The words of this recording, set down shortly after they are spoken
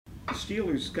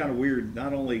Steelers kind of weird.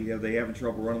 Not only have they having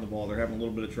trouble running the ball, they're having a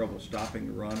little bit of trouble stopping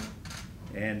the run.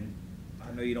 And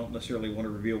I know you don't necessarily want to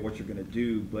reveal what you're going to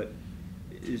do, but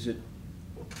is it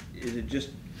just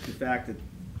the fact that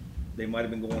they might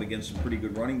have been going against some pretty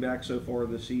good running backs so far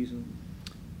this season,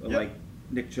 like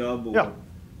Nick Chubb?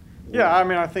 Yeah, I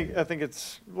mean, I think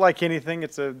it's like anything.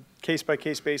 It's a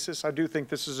case-by-case basis. I do think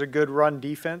this is a good run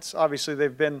defense. Obviously,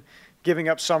 they've been giving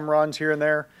up some runs here and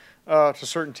there to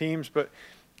certain teams, but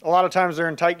a lot of times they're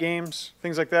in tight games,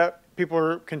 things like that. People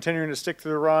are continuing to stick to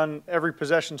the run. Every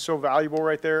possession's so valuable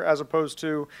right there, as opposed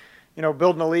to,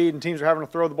 building a lead and teams are having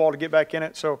to throw the ball to get back in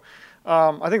it. So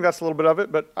I think that's a little bit of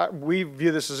it, but we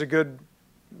view this as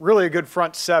really a good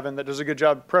front seven that does a good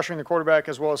job pressuring the quarterback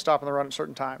as well as stopping the run at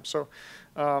certain times. So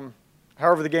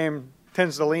however the game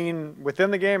tends to lean within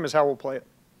the game is how we'll play it.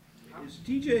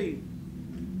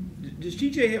 Does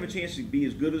TJ have a chance to be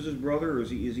as good as his brother, or is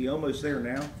he almost there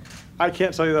now? I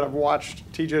can't tell you that I've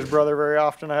watched TJ's brother very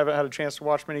often. I haven't had a chance to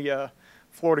watch many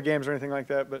Florida games or anything like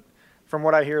that, but from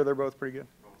what I hear, they're both pretty good.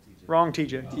 Wrong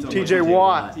TJ. TJ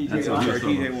Watt.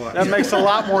 TJ Watt. That makes a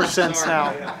lot more sense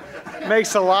now.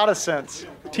 Makes a lot of sense.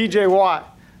 TJ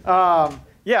Watt.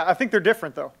 Yeah, I think they're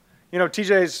different, though.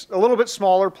 TJ's a little bit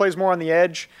smaller, plays more on the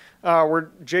edge, where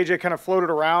JJ kind of floated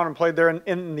around and played there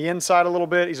in the inside a little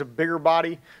bit. He's a bigger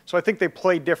body, so I think they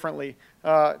play differently.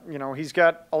 He's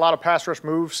got a lot of pass rush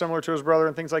moves similar to his brother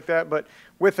and things like that, but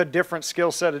with a different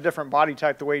skill set, a different body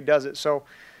type, the way he does it. So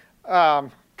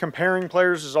comparing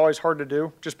players is always hard to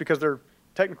do just because they're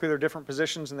different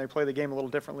positions and they play the game a little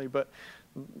differently, but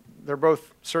they're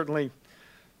both certainly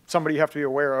somebody you have to be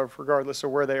aware of regardless of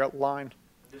where they line.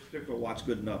 This particular Watt's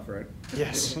good enough, right?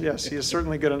 Yes, he is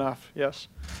certainly good enough, yes.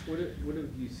 What have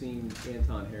you seen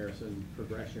Anton Harrison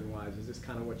progression-wise? Is this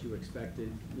kind of what you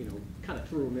expected? Kind of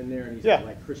threw him in there and he's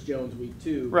like Chris Jones week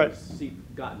 2. Right. He's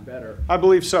gotten better. I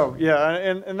believe so, yeah,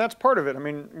 and that's part of it. I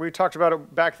mean, we talked about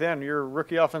it back then. You're a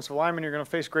rookie offensive lineman. You're going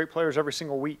to face great players every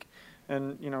single week.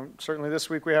 And, certainly this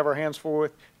week we have our hands full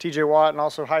with TJ Watt and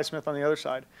also Highsmith on the other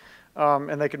side.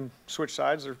 And they can switch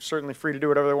sides. They're certainly free to do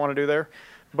whatever they want to do there.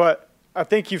 But I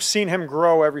think you've seen him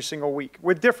grow every single week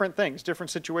with different things, different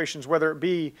situations, whether it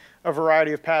be a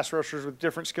variety of pass rushers with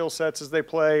different skill sets as they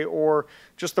play, or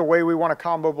just the way we want to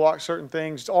combo block certain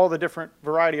things, all the different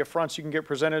variety of fronts you can get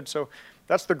presented. So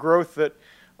that's the growth that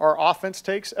our offense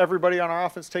takes. Everybody on our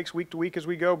offense takes week to week as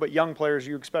we go, but young players,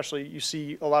 you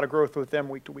see a lot of growth with them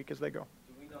week to week as they go.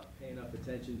 Do we not pay enough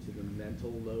attention to the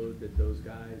mental load that those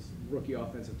guys, rookie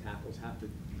offensive tackles, have to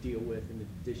deal with in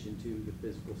addition to the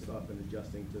physical stuff and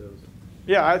adjusting to those?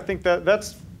 Yeah, I think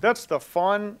that's the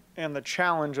fun and the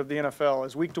challenge of the NFL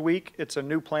is week to week, it's a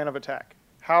new plan of attack.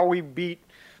 How we beat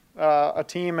a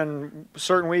team in a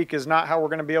certain week is not how we're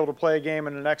going to be able to play a game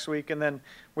in the next week. And then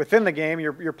within the game,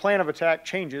 your plan of attack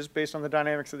changes based on the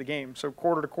dynamics of the game. So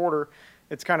quarter to quarter,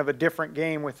 it's kind of a different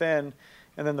game within.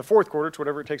 And then the fourth quarter, it's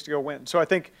whatever it takes to go win. So I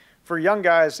think for young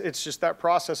guys, it's just that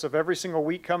process of every single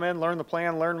week come in, learn the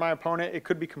plan, learn my opponent. It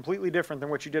could be completely different than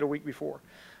what you did a week before.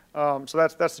 So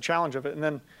that's the challenge of it. And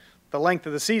then the length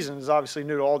of the season is obviously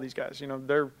new to all these guys.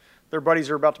 Their buddies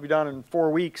are about to be done in 4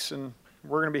 weeks, and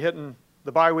we're going to be hitting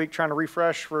the bye week trying to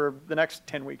refresh for the next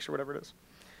 10 weeks or whatever it is.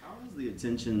 How has the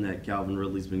attention that Calvin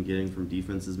Ridley's been getting from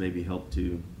defenses maybe helped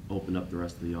to open up the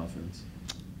rest of the offense?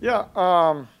 Yeah,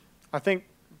 I think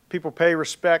people pay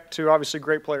respect to obviously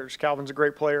great players. Calvin's a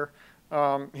great player.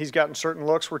 He's gotten certain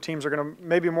looks where teams are going to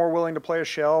maybe more willing to play a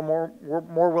shell, more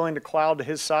willing to cloud to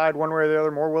his side one way or the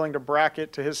other, more willing to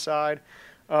bracket to his side.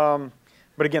 But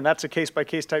again, that's a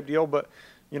case-by-case type deal. But,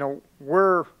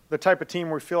 we're the type of team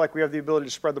where we feel like we have the ability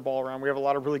to spread the ball around. We have a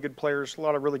lot of really good players, a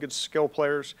lot of really good skill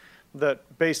players that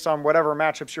based on whatever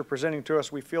matchups you're presenting to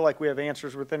us, we feel like we have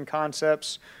answers within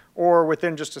concepts or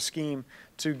within just a scheme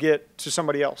to get to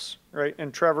somebody else, right?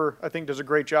 And Trevor, I think, does a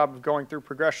great job of going through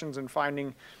progressions and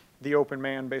finding the open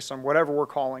man based on whatever we're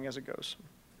calling as it goes.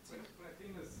 When a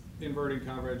team is inverting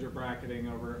coverage or bracketing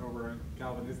over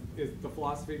Calvin, is the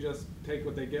philosophy just take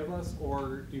what they give us,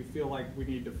 or do you feel like we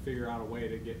need to figure out a way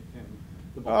to get him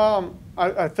the ball?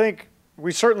 I think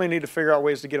we certainly need to figure out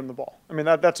ways to get him the ball. I mean,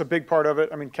 that's a big part of it.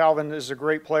 I mean, Calvin is a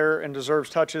great player and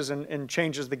deserves touches and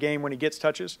changes the game when he gets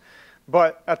touches.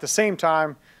 But at the same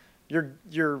time,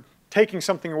 you're taking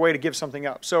something away to give something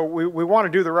up. So we want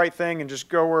to do the right thing and just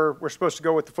go where we're supposed to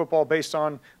go with the football based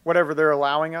on whatever they're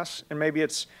allowing us. And maybe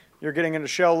it's you're getting into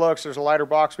shell looks, there's a lighter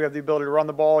box, we have the ability to run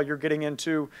the ball. You're getting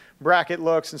into bracket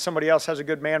looks and somebody else has a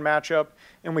good man matchup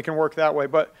and we can work that way.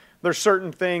 But there's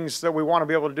certain things that we want to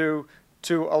be able to do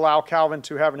to allow Calvin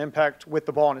to have an impact with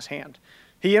the ball in his hand.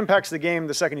 He impacts the game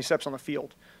the second he steps on the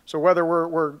field. So whether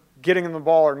we're getting them the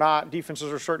ball or not,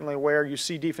 defenses are certainly aware. You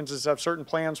see defenses have certain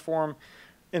plans for him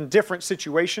in different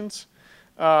situations.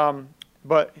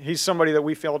 But he's somebody that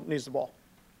we feel needs the ball.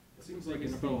 It seems like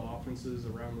NFL offenses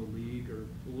around the league are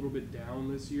a little bit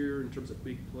down this year in terms of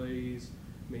big plays,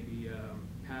 maybe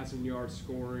passing yards,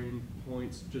 scoring,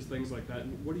 points, just things like that.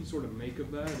 What do you sort of make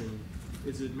of that? And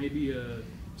is it maybe a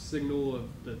signal of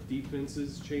the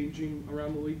defenses changing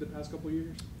around the league the past couple of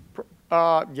years?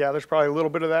 Yeah, there's probably a little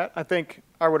bit of that.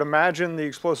 I would imagine the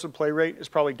explosive play rate is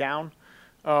probably down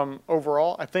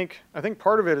overall. I think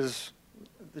part of it is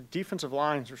the defensive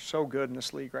lines are so good in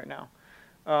this league right now.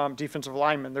 Defensive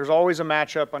linemen. There's always a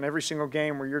matchup on every single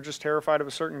game where you're just terrified of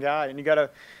a certain guy, and you got to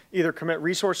either commit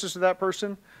resources to that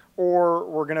person, or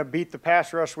we're going to beat the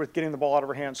pass rush with getting the ball out of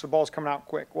our hands. So the ball's coming out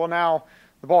quick. Well, now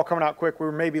the ball coming out quick,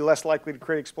 we're maybe less likely to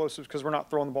create explosives because we're not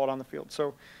throwing the ball down the field.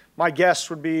 So my guess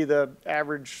would be the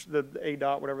average, the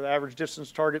ADOT, whatever, the average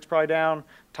distance target's probably down.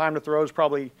 Time to throw is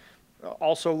probably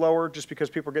also lower just because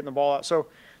people are getting the ball out. So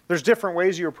there's different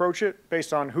ways you approach it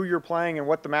based on who you're playing and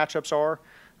what the matchups are.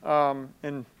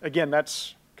 And again,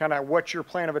 that's kind of what your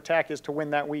plan of attack is to win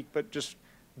that week. But just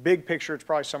big picture, it's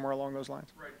probably somewhere along those lines.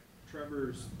 Right.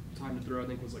 Trevor's time to throw, I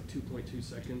think, was like 2.2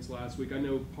 seconds last week. I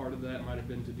know part of that might have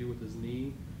been to do with his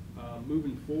knee.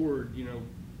 Moving forward,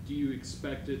 do you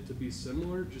expect it to be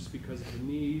similar just because of the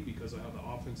knee, because of how the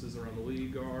offenses around the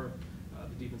league are,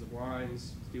 the defensive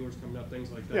lines, Steelers coming up, things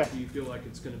like that? Yeah. Do you feel like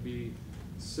it's going to be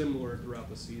similar throughout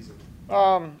the season?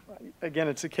 Again,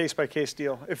 it's a case-by-case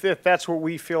deal. If that's what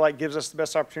we feel like gives us the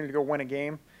best opportunity to go win a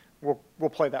game, we'll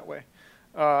play that way.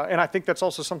 And I think that's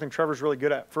also something Trevor's really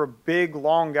good at. For a big,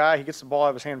 long guy, he gets the ball out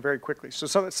of his hand very quickly.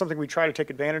 So it's something we try to take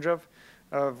advantage of.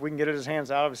 We can get his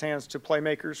hands out of his hands to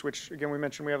playmakers, which, again, we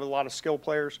mentioned we have a lot of skill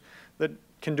players that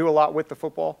can do a lot with the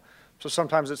football. So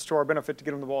sometimes it's to our benefit to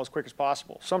get him the ball as quick as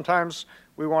possible. Sometimes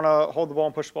we want to hold the ball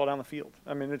and push the ball down the field.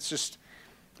 I mean, it's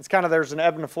kind of there's an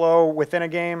ebb and flow within a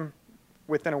game,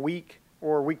 within a week,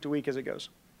 or week to week as it goes.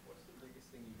 What's the biggest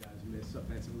thing you guys miss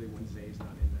offensively when Zay's not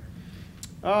in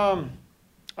there?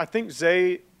 I think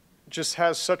Zay just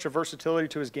has such a versatility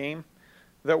to his game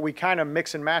that we kind of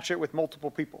mix and match it with multiple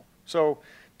people. So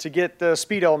to get the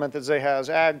speed element that Zay has,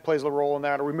 Ag plays a role in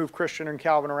that, or we move Christian and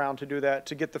Calvin around to do that.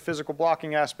 To get the physical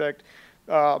blocking aspect,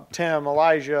 Tim,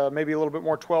 Elijah, maybe a little bit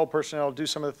more 12 personnel do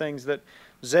some of the things that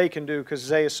Zay can do because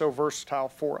Zay is so versatile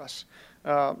for us.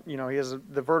 He has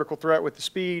the vertical threat with the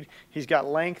speed. He's got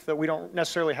length that we don't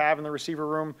necessarily have in the receiver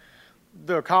room.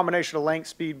 The combination of length,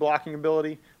 speed, blocking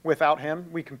ability without him,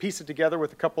 we can piece it together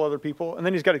with a couple other people. And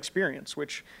then he's got experience,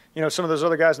 which, some of those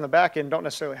other guys in the back end don't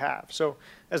necessarily have. So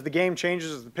as the game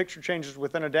changes, as the picture changes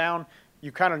within a down,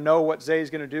 you kind of know what Zay's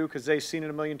going to do because Zay's seen it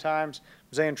a million times.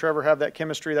 Zay and Trevor have that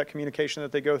chemistry, that communication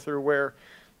that they go through where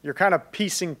you're kind of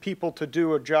piecing people to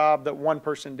do a job that one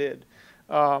person did.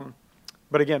 But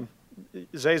again,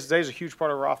 Zay's a huge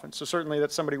part of our offense. So certainly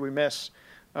that's somebody we miss.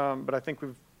 But I think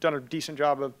we've done a decent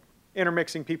job of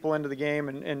intermixing people into the game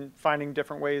and finding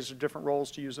different ways or different roles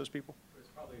to use those people. It's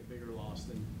probably a bigger loss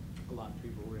than a lot of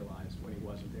people realized when he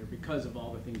wasn't there because of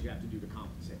all the things you have to do to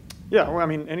compensate. Yeah, well, I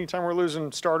mean, anytime we're losing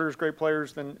starters, great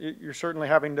players, then you're certainly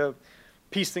having to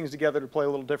piece things together to play a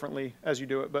little differently as you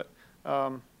do it. But,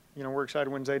 we're excited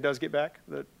when Zay does get back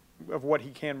of what he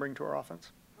can bring to our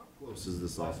offense. How close is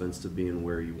this offense to being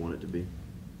where you want it to be?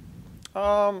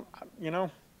 I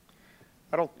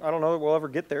don't know that we'll ever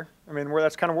get there. I mean,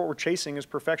 that's kind of what we're chasing is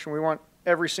perfection. We want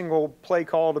every single play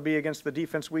call to be against the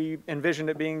defense we envisioned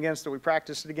it being against, that we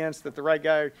practiced it against, that the right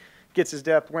guy gets his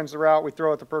depth, wins the route, we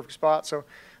throw at the perfect spot. So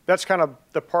that's kind of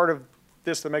the part of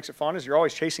this that makes it fun is you're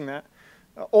always chasing that.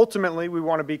 Ultimately, we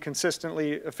want to be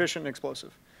consistently efficient and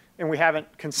explosive, and we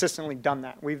haven't consistently done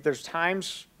that. There's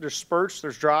times, there's spurts,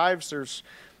 there's drives, there's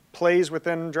plays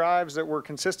within drives that were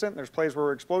consistent. There's plays where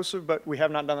we're explosive, but we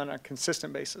have not done that on a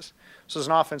consistent basis. So as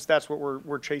an offense, that's what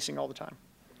we're chasing all the time.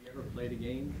 Have you ever played a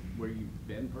game where you've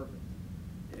been perfect?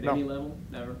 At No. any level?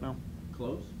 Never? No.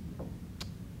 Close?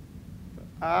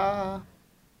 I'm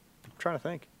trying to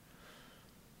think.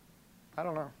 I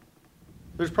don't know.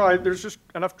 There's just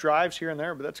enough drives here and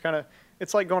there, but that's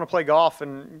it's like going to play golf,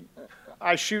 and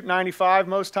I shoot 95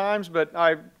 most times, but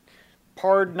I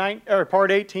parred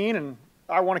 18, and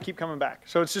I want to keep coming back.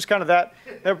 So it's just kind of that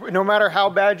no matter how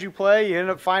bad you play, you end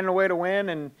up finding a way to win,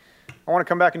 and I want to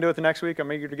come back and do it the next week.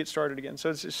 I'm eager to get started again.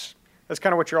 So that's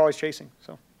kind of what you're always chasing.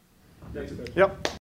 So, Thanks, Coach. yep.